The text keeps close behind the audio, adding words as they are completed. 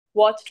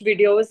watched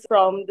videos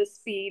from the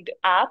Speed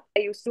app.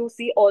 I used to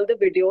see all the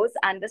videos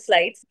and the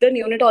slides. The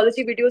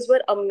neonatology videos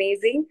were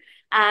amazing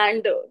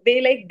and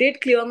they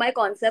did clear my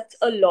concepts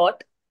a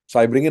lot. So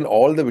I bring in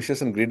all the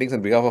wishes and greetings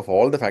on behalf of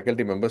all the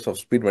faculty members of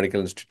Speed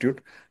Medical Institute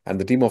and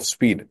the team of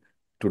Speed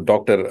to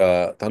Dr.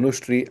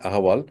 Tanushree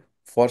Aharwal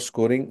for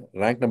scoring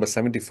rank number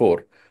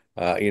 74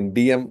 in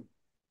DM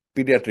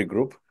Pediatric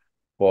group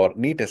for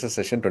NEET SS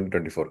session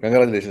 2024.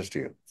 Congratulations to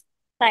you.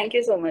 Thank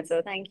you so much,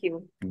 sir. Thank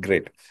you.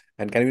 Great.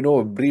 And can we know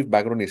a brief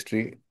background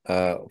history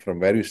from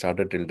where you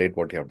started till date,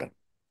 what you have done?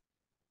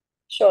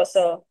 Sure,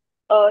 sir.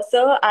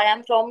 Sir, I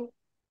am from,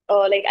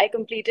 I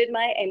completed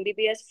my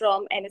MBBS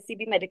from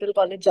NSCB Medical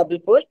College,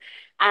 Jabalpur.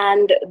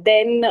 And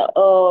then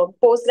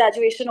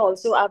post-graduation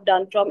also I've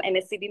done from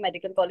NSCB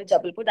Medical College,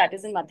 Jabalpur, that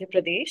is in Madhya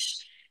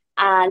Pradesh.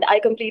 And I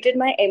completed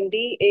my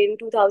MD in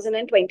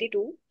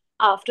 2022.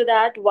 After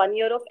that, 1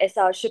 year of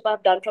SRship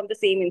I've done from the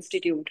same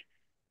institute.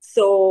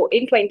 So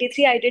in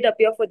 23, I did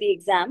appear for the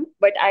exam,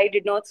 but I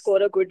did not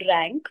score a good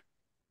rank.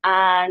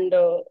 And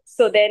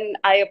so then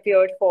I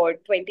appeared for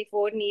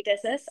 24 NEET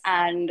SS,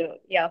 and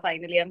yeah,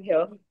 finally I'm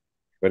here.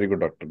 Very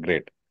good, doctor.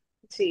 Great.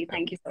 Gee,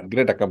 thank you, sir.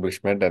 Great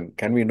accomplishment. And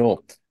can we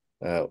know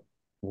uh,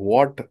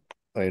 what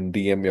in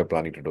DM you're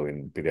planning to do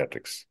in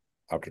pediatrics,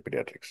 after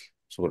pediatrics,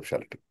 super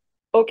specialty?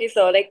 Okay,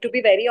 sir. To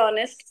be very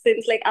honest,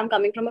 since I'm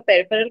coming from a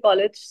peripheral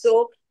college,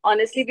 so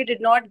honestly, we did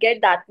not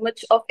get that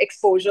much of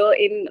exposure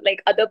in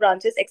other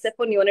branches except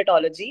for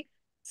neonatology.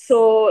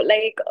 So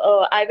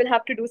I will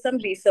have to do some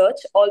research.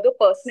 Although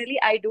personally,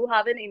 I do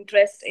have an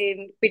interest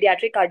in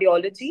pediatric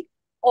cardiology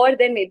or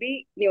then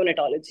maybe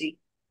neonatology.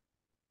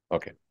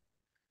 Okay.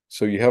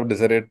 So you have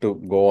decided to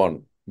go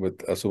on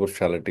with a super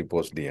specialty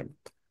post DM,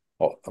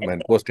 or I Yes, mean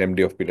sir. post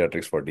MD of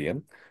pediatrics for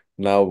DM.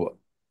 Now,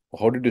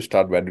 how did you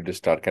start? Where did you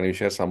start? Can you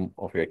share some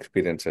of your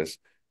experiences?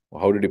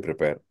 How did you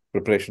prepare?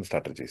 Preparation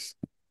strategies.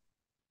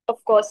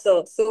 Of course,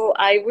 sir. So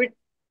I would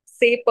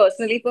say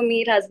personally for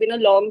me, it has been a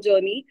long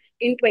journey.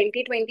 In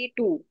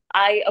 2022,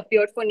 I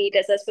appeared for NEET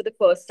SS for the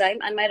first time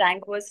and my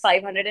rank was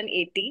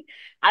 580.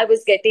 I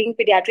was getting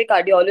pediatric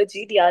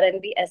cardiology,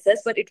 DRNB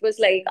SS, but it was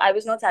I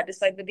was not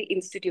satisfied with the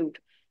institute.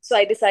 So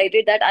I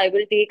decided that I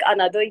will take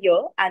another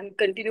year and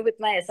continue with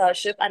my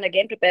SRship and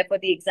again prepare for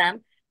the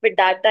exam. But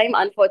that time,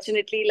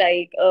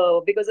 unfortunately,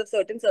 because of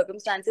certain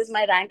circumstances,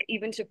 my rank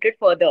even shifted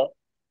further.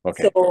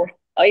 So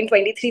Okay. in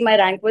 23, my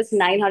rank was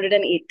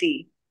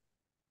 980.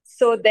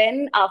 So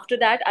then after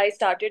that, I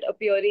started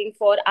appearing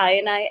for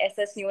INI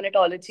SS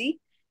neonatology.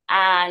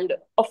 And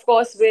of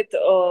course,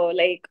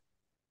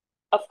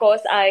 of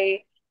course,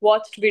 I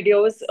watched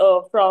videos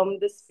from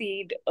the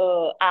Speed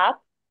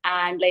app.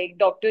 And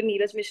Dr.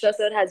 Neeraj Mishra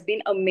sir has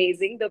been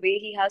amazing. The way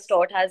he has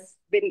taught has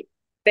been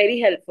very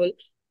helpful.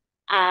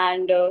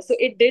 And so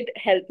it did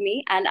help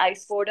me. And I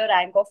scored a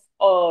rank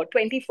of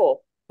 24.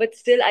 But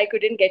still, I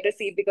couldn't get a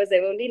seat because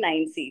there were only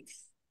 9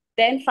 seats.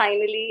 Then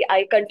finally,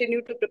 I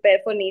continued to prepare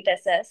for NEET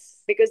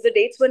SS because the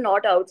dates were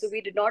not out. So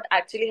we did not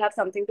actually have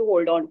something to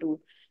hold on to.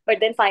 But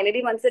then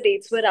finally, once the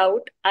dates were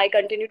out, I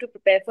continued to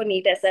prepare for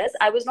NEET SS.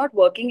 I was not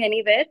working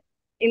anywhere.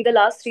 In the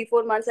last 3,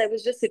 4 months, I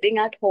was just sitting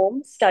at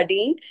home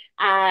studying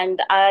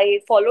and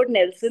I followed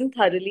Nelson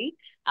thoroughly.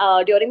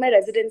 During my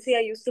residency, I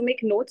used to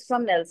make notes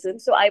from Nelson.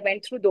 So I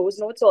went through those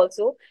notes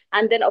also.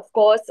 And then, of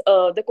course,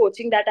 the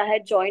coaching that I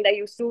had joined, I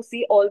used to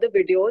see all the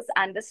videos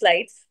and the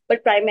slides.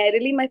 But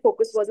primarily, my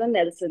focus was on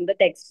Nelson, the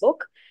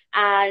textbook.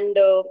 And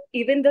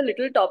even the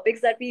little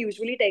topics that we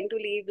usually tend to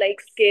leave,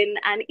 like skin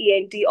and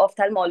ENT,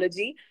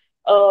 ophthalmology,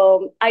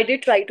 I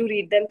did try to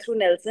read them through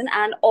Nelson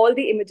and all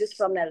the images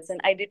from Nelson.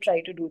 I did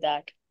try to do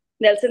that.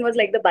 Nelson was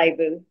like the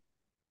Bible.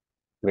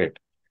 Great.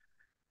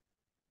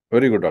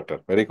 Very good, doctor.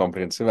 Very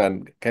comprehensive.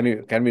 And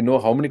can we know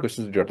how many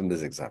questions did you attend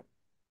this exam?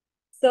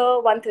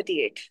 So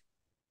 138.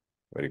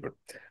 Very good.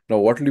 Now,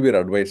 what will be your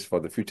advice for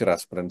the future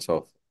aspirants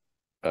of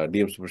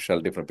DM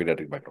specialty from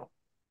pediatric background?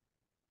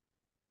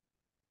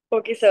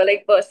 Okay, so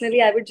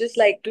personally, I would just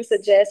like to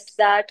suggest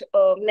that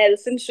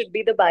Nelson should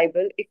be the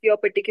Bible. If you're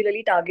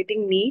particularly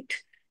targeting NEET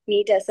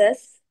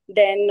SS,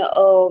 then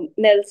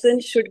Nelson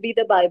should be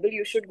the Bible.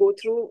 You should go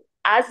through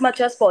as much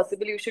as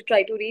possible. You should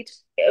try to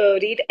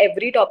read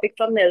every topic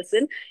from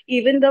Nelson.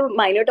 Even the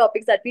minor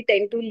topics that we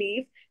tend to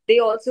leave, they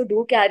also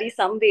do carry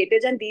some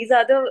weightage, and these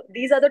are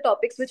the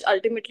topics which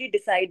ultimately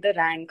decide the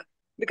rank.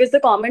 Because the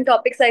common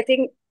topics, I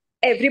think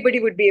everybody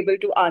would be able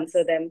to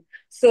answer them.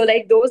 So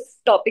those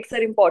topics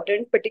are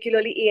important,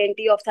 particularly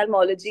ENT,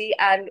 ophthalmology,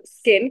 and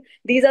skin.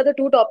 These are the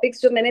two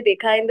topics जो मैंने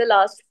देखा in the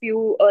last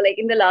few,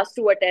 in the last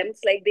two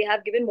attempts, they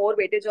have given more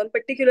weightage on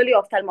particularly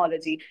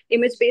ophthalmology.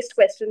 Image-based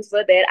questions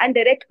were there and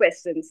direct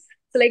questions.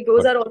 So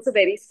those Okay. are also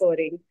very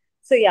scoring.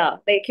 So yeah,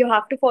 you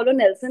have to follow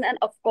Nelson and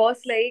of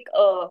course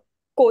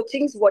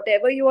coachings,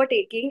 whatever you are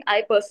taking,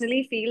 I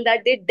personally feel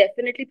that they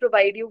definitely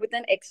provide you with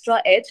an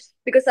extra edge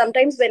because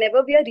sometimes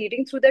whenever we are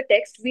reading through the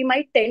text, we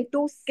might tend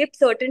to skip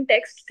certain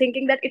text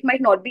thinking that it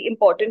might not be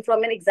important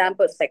from an exam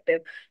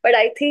perspective. But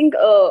I think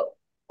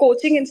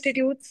coaching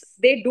institutes,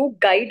 they do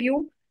guide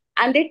you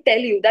and they tell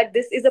you that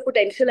this is a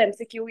potential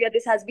MCQ, yeah,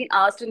 this has been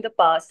asked in the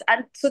past.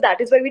 And so that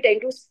is why we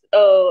tend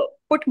to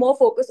put more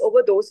focus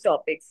over those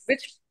topics,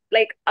 which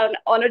like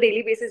on a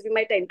daily basis we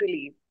might tend to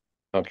leave.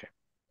 Okay.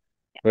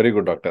 Very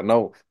good, doctor.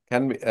 Now,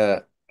 can we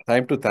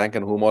time to thank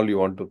and whom all you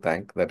want to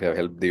thank that have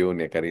helped you in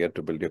your career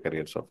to build your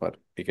career so far.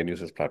 You can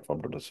use this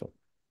platform to do so.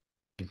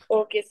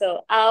 Okay, sir.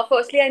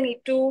 Firstly, I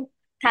need to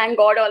thank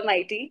God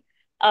Almighty.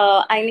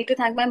 I need to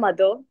thank my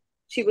mother.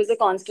 She was a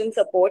constant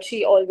support.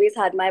 She always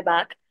had my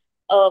back.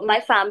 My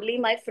family,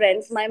 my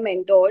friends, my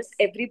mentors,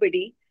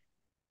 everybody.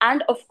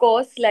 And of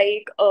course,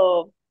 like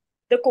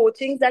the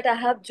coachings that I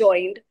have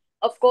joined,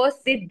 of course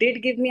they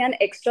did give me an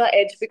extra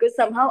edge, because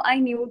somehow I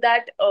knew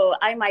that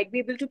I might be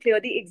able to clear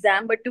the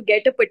exam, but to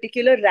get a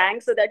particular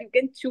rank so that you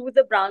can choose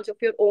a branch of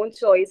your own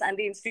choice and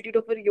the institute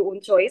of your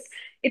own choice,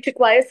 it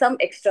requires some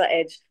extra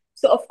edge.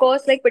 So of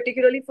course, like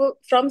particularly for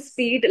from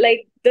speed,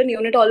 like the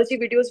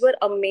neonatology videos were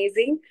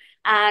amazing,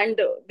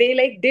 and they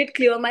like did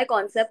clear my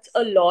concepts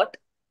a lot.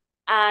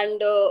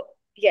 And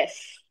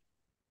yes.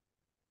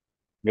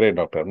 Great,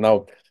 doctor.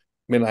 Now,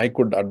 I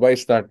could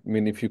advise that,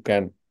 if you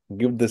can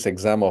give this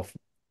exam of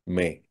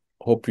May,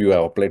 hope you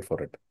have applied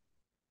for it.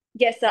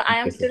 Yes, sir. I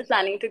am Okay. still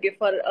planning to give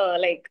for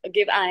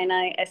give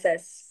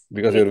INISS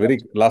Because you're NEET. very,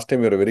 last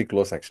time you were very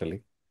close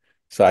actually.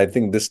 So I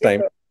think this Yes,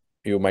 time sir.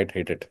 you might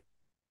hit it.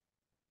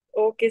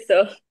 Okay,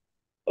 sir.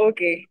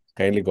 Okay.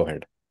 Kindly go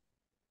ahead.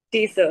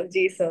 Ji, sir.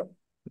 Ji, sir.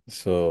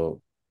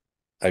 So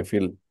I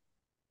feel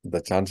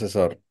the chances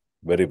are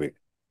very big,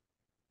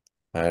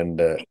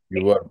 and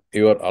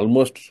you are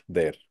almost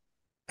there.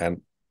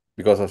 And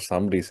because of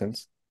some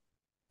reasons,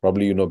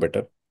 probably you know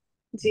better,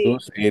 Ji.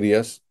 those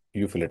areas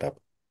you fill it up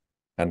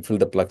and fill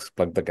the plugs,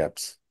 plug the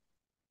gaps.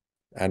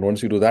 And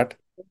once you do that,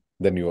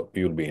 then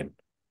you'll be in.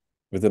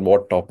 Within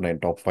what top nine,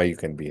 top five you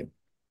can be in.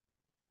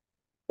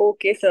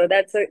 Okay, sir.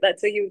 That's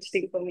a huge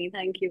thing for me.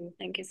 Thank you.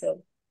 Thank you, sir.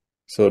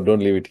 So don't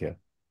leave it here.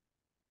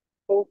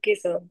 Okay,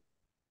 sir.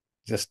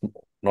 Just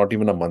not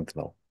even a month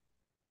now.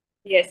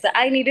 Yes, sir.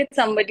 I needed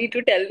somebody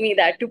to tell me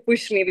that, to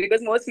push me,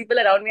 because most people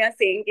around me are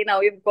saying, "Okay, now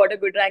you've got a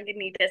good rank in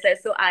NEET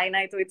SS, so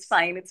I, so it's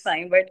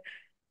fine." But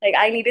like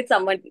I needed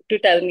someone to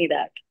tell me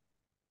that.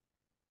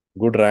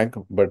 Good rank,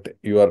 but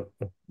you are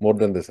more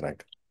than this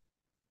rank.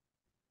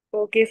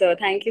 Okay, sir.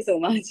 Thank you so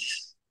much.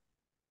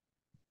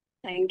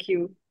 Thank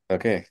you.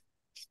 Okay.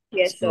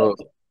 Yes, sir. So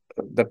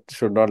that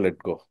should not let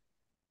go.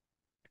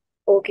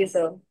 Okay,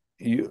 sir.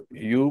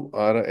 You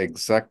are a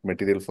exact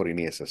material for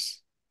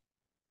NESS.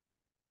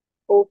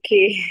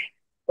 Okay.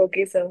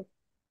 Okay, sir.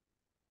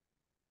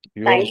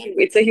 You are Thank you.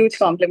 It's a huge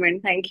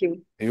compliment. Thank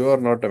you. you are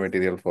not a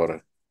material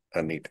for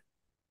a NEET.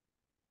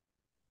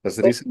 That's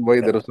the Okay, reason why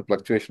sir. there was a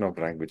fluctuation of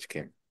rank which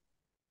came.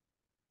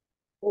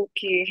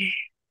 Okay.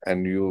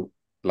 And you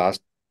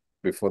last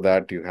before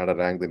that you had a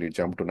rank, then you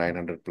jumped to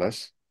 900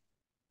 plus.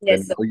 Then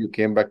Yes, sir. now you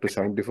came back to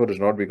 74 is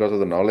not because of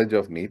the knowledge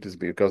of NEET, it's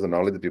because of the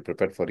knowledge that you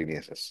prepared for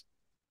NESS.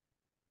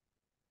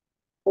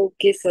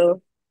 Okay, sir.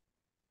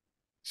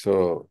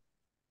 So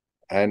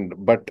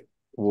but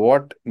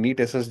what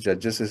NEET SS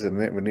judges is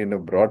in a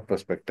broad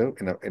perspective,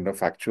 in a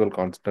factual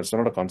concept. That's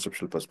not a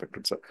conceptual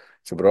perspective.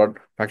 It's a broad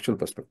factual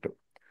perspective.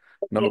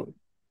 Okay. Now,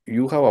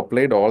 you have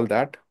applied all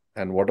that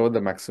and whatever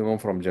the maximum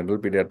from general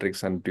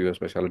pediatrics and to your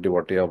specialty,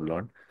 what you have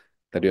learned,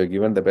 that you are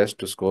given the best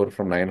to score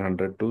from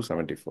 900 to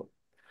 74.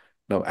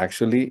 Now,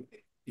 actually,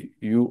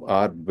 you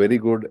are very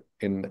good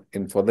in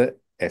for the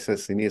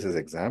CNESS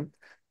exam.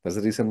 That's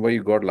the reason why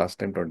you got last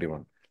time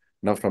 21.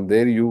 Now, from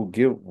there, you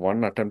give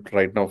one attempt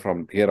right now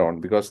from here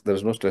on because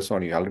there's no stress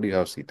on you. You already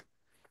have seat.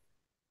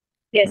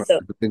 Yes, sir.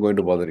 Nothing going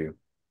to bother you.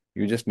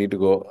 You just need to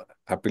go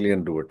happily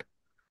and do it.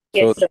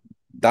 So Yes, sir.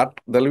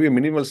 that there will be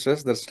minimal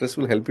stress. That stress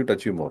will help you to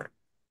achieve more. True.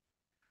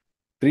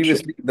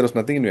 Previously, there was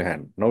nothing in your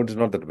hand. Now it is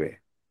not that way.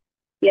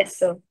 Yes,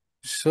 sir.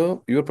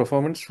 So your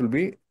performance will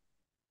be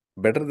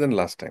better than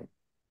last time.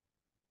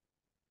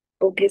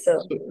 Okay, sir.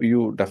 So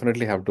you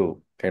definitely have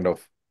to kind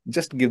of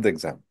just give the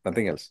exam,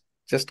 nothing else.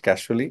 Just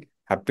casually,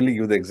 happily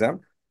give the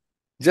exam.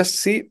 Just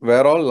see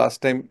where all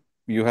last time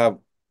you have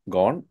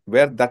gone,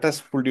 where that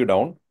has pulled you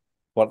down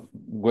for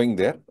going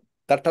there.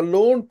 That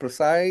alone,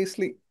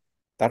 precisely,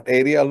 that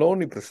area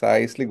alone, you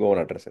precisely go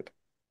and address it.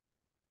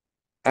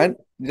 And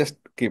just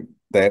keep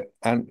there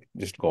and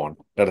just go on.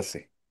 Let us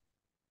see.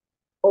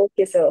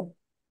 Okay, sir.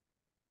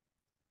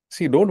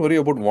 See, don't worry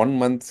about 1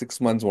 month,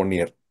 6 months, 1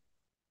 year.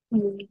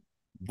 Mhm.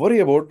 Worry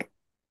about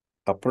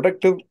a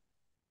productive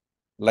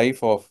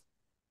life of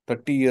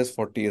 30 years,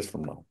 40 years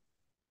from now.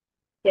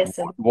 Yes,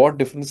 sir. What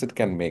difference it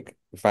can make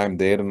if I'm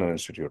there in an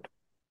institute,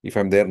 if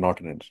I'm there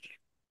not in an institute.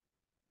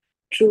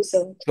 True,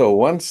 sir. So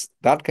once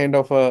that kind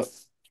of a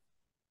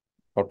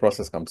thought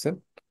process comes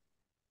in,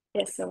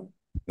 Yes, sir.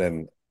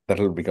 then that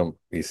will become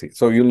easy.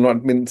 So you'll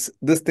not means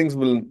these things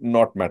will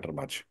not matter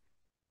much.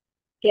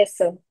 Yes,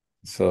 sir.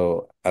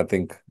 So I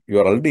think you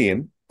are already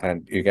in,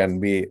 and you can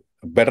be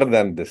better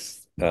than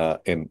this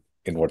in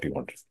what you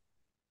want.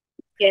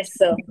 Yes,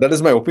 sir. That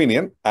is my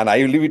opinion, and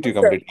I will leave it to you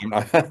Yes,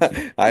 sir.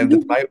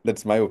 completely.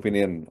 That's my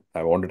opinion.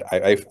 I wanted.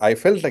 I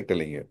felt like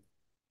telling you.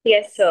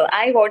 Yes, sir.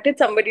 I wanted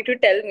somebody to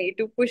tell me,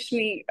 to push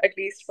me at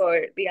least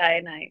for the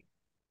INI.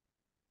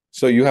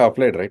 So you have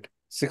applied, right?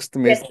 6th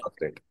May is Yes. the last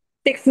date.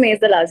 6th May is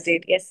the last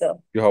date. Yes, sir.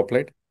 You have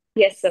applied?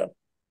 Yes, sir.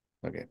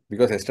 Okay.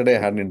 Because yesterday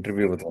I had an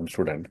interview with one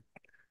student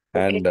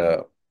Okay. and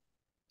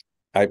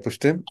I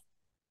pushed him.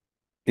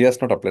 He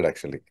has not applied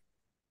actually.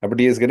 But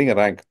he is getting a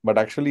rank. But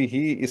actually,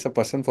 he is a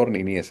person for an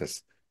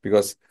NESS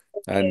because,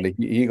 and Okay.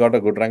 he got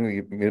a good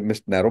rank. He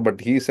missed narrow,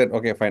 but he said,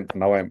 okay, fine.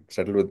 Now I'm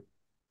settled with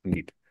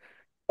NEET.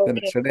 Then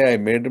Okay. yesterday I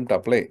made him to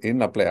apply,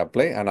 in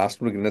apply, and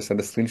asked him to send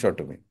a screenshot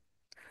to me.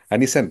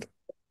 And he sent.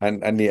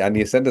 And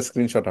he sent a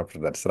screenshot after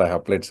that. Sir, I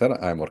applied, sir.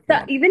 I'm working So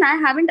on it. even I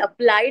haven't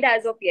applied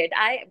as of yet.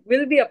 I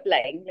will be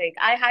applying. Like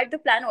I had the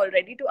plan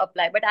already to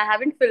apply, but I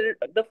haven't filled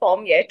the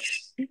form yet.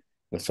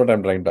 That's what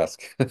I'm trying to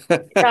ask.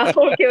 Yeah,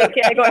 okay,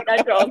 okay. I got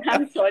that wrong.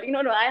 I'm sorry.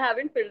 No, no, I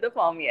haven't filled the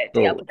form yet.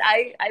 Yeah, So, but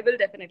I will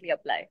definitely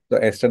apply.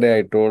 so yesterday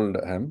I told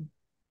him,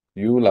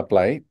 you will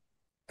apply,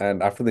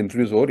 and after the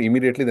interview is over,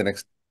 immediately the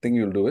next thing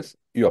you'll do is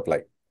you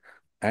apply.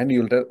 And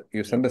you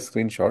Okay. send a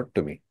screenshot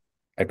to me.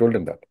 I told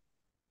him that.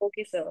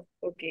 Okay, sir.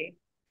 Okay.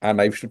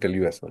 And I should tell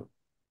you as well.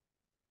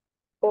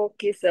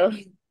 Okay, sir.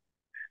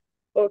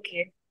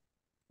 Okay.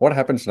 What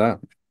happens now?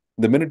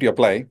 The minute you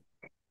apply,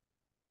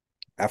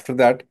 after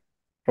that,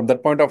 from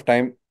that point of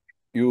time,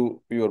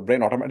 your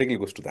brain automatically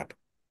goes to that.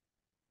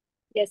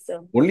 Yes,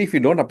 sir. Only if you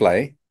don't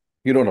apply,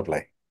 you don't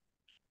apply.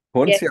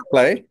 Once Yes, you sir.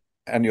 apply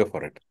and you're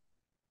for it,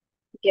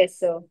 Yes,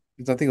 sir.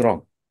 there's nothing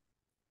wrong.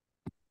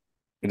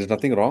 It is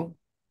nothing wrong.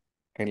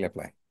 Kindly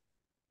apply.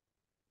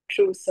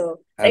 True, sir.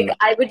 Like And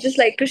I would just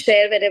like to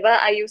share whenever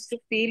I used to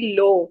feel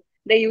low.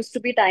 There used to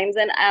be times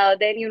and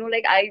then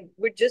like I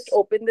would just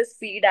open this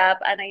feed app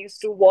and I used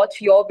to watch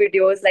your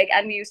videos like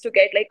and we used to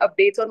get like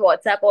updates on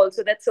WhatsApp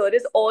also that sir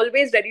is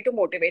always ready to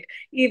motivate.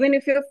 Even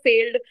if you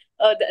failed,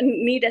 the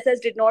NEET SS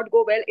did not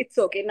go well, it's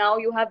okay. Now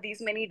you have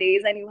these many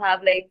days and you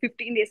have like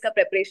 15 days ka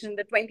preparation,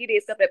 the 20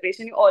 days ka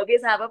preparation. You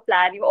always have a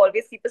plan. You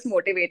always keep us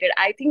motivated.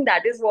 I think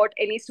that is what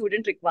any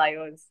student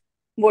requires.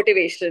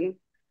 Motivation.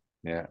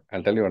 yeah,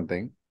 I'll tell you one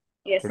thing.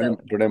 Yes, Today, sir.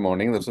 today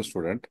morning, there was a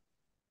student.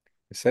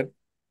 He said,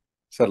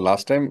 sir,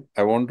 last time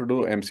I want to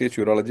do MCH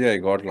urology, I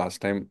got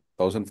last time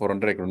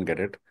 1,400, I couldn't get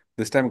it.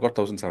 This time I got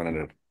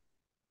 1,700.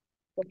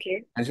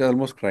 Okay. And she was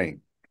almost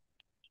crying.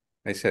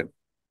 I said,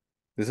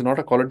 this is not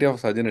a quality of a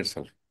surgeon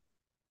itself.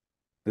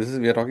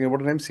 We are talking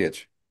about an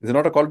MCH. This is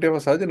not a quality of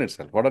a surgeon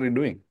itself. What are you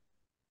doing?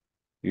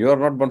 You are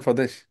not born for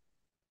this.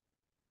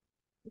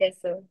 Yes,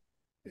 sir.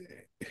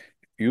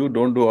 You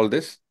don't do all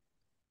this.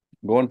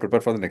 Go and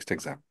prepare for the next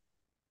exam.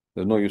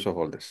 There's no use of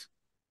all this.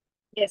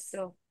 Yes,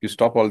 sir. You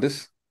stop all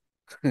this,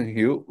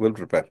 you will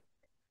prepare.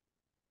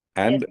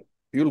 Yes. And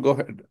you'll go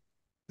ahead.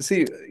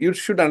 See, you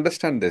should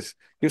understand this.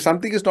 If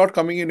something is not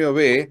coming in your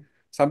way,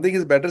 something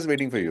is better is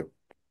waiting for you.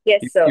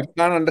 Yes, If sir. you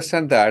can't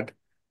understand that,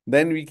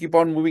 then we keep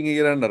on moving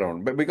here and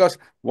around. But because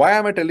why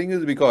am I telling you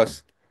is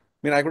because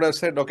I could have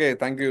said, okay,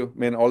 thank you.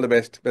 All the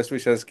best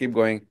wishes, keep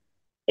going.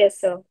 Yes,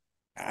 sir.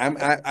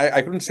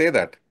 I couldn't say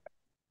that.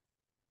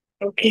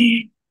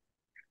 Okay.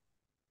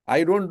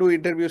 I don't do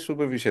interviews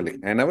superficially.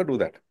 I never do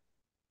that.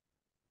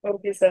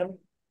 Okay, sir.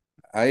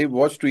 I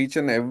watch to each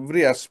and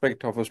every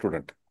aspect of a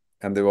student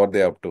and what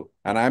they're up to.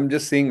 And I'm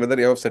just seeing whether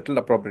you have settled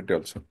appropriately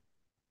also.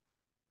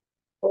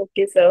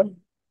 Okay, sir.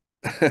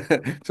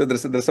 So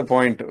there's a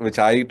point which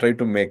I try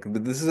to make.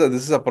 This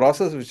is a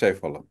process which I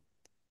follow.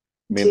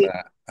 Ji.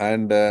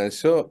 And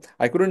so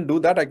I couldn't do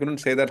that. I couldn't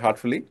say that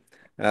heartfully.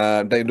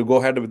 To go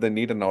ahead with the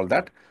NEET and all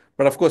that.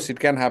 But of course, it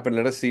can happen.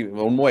 Let us see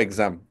one more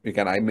exam. We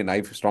can.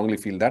 I strongly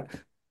feel that.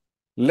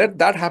 Let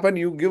that happen.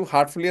 You give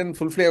heartfully and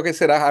fully. Okay,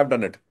 sir, I have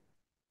done it.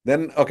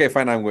 Then okay,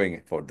 fine. I'm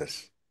going for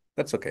this.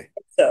 That's okay.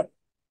 Yes, sir.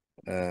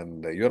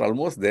 And you're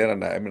almost there.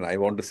 And I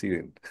want to see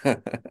you.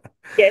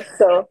 Yes,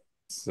 sir.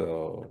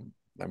 So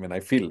I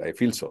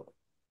feel so.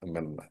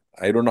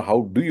 I don't know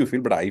how do you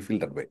feel, but I feel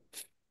that way.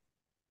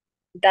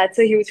 That's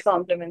a huge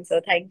compliment,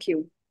 sir. Thank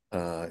you.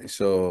 Uh,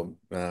 so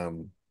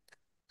um,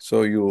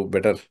 so you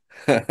better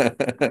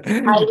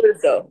I will,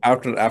 sir.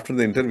 after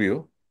the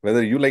interview,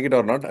 whether you like it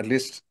or not, at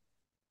least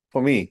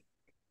for me,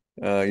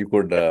 you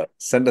could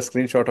send a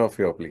screenshot of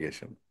your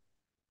application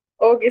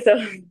Okay, sir.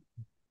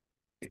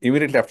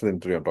 immediately after the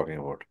interview. I'm talking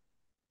about,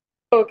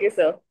 Okay,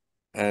 sir.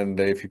 and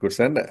if you could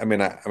send, I'm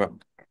a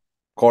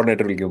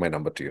coordinator will give my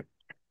number to you.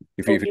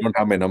 If you Okay, don't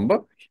have my number,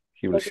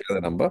 he will okay, share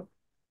the number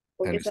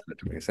and okay, you sir. send it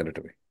to me. Send it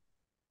to me,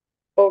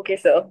 Okay,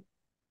 sir.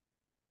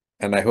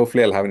 and I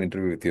hopefully I'll have an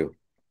interview with you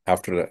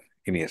after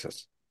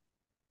NESS.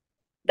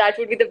 That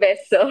would be the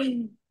best, sir.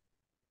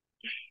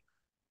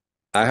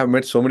 I have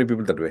met so many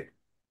people that way.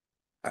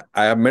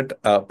 I have met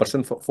a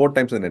person four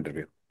times in an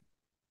interview.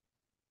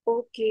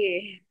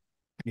 Okay.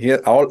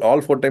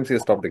 All four times he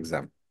has stopped the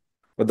exam.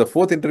 But the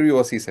fourth interview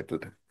was he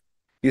settled.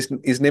 His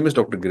name is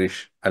Dr.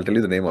 Girish. I'll tell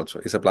you the name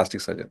also. He's a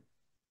plastic surgeon.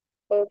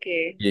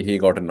 Okay. He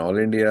got in All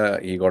India.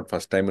 He got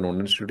first time in one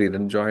institute, he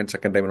didn't join.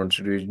 Second time in one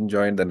institute, he didn't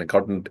join. Then he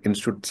got an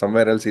institute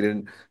somewhere else, he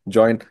didn't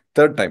join.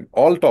 Third time,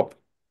 all top.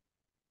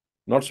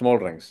 Not small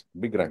ranks,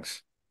 big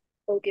ranks.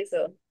 Okay,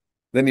 sir.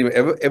 Then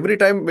every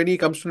time when he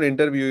comes to an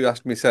interview, you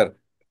ask me, sir,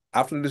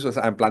 after this was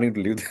I'm planning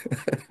to leave.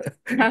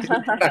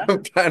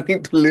 I'm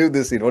planning to leave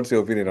this scene. What's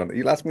your opinion on it?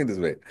 He'll ask me this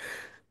way.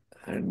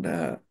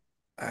 And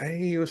I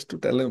used to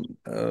tell him,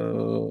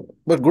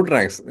 but good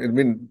ranks. I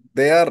mean,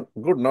 they are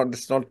good, not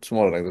it's not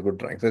small ranks, they're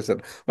good ranks. I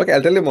said, okay,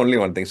 I'll tell him only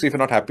one thing. So if you're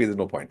not happy, there's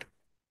no point.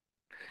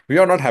 If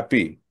you're not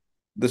happy,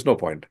 there's no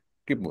point.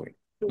 Keep moving.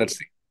 True. Let's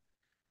see.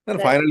 Then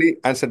That's finally,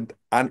 I said,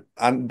 and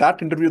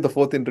that interview, the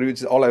fourth interview, which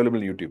is all available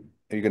on YouTube.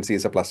 You can see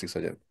it's a plastic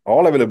surgeon.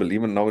 All available,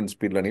 even now in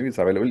speed learning, it's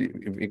available.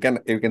 You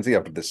can see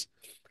after this.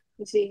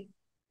 Ji.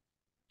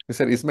 He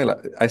said,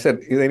 Ismail, I said,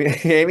 is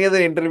any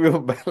other interview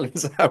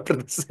balance after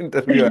this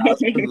interview? I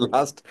asked for the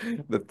last,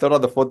 the third or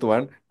the fourth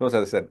one. No,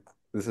 sir, I said,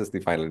 this is the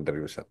final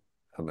interview, sir.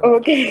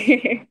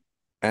 Okay.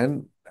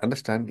 And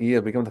understand, he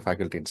has become the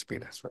faculty in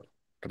speed as well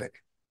today.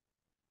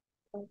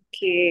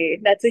 Okay,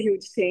 that's a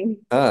huge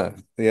thing.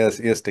 He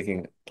is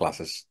taking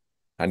classes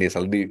and he has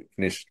already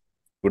finished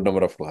good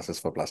number of classes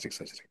for plastic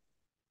surgery.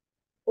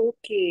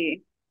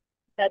 Okay,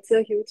 that's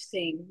a huge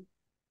thing.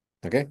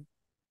 Okay.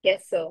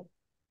 Yes, sir.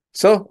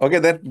 So, okay,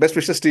 then best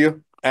wishes to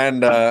you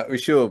and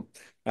wish you.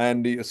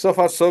 And so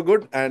far, so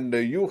good. And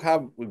you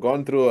have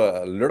gone through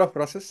a lot of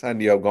process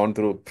and you have gone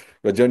through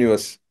your journey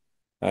was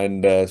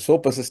and so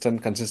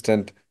persistent,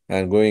 consistent,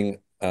 and going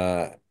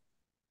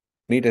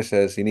NEET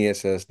SS,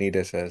 NESS, NEET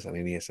SS, and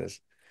NESS.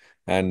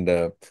 And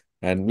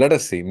let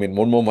us see. I mean,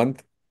 one more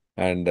month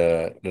and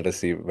let us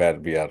see where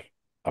we are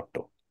up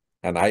to.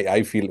 And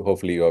I feel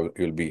hopefully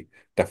you'll be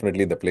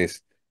definitely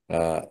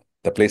uh,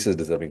 the place is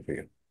deserving for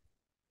you.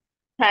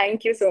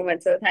 Thank you so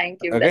much, sir.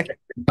 Thank you. Okay. That's a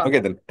good Okay,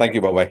 then. compliment. Thank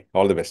you. Bye bye.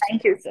 All the best.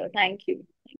 Thank you, sir. Thank you.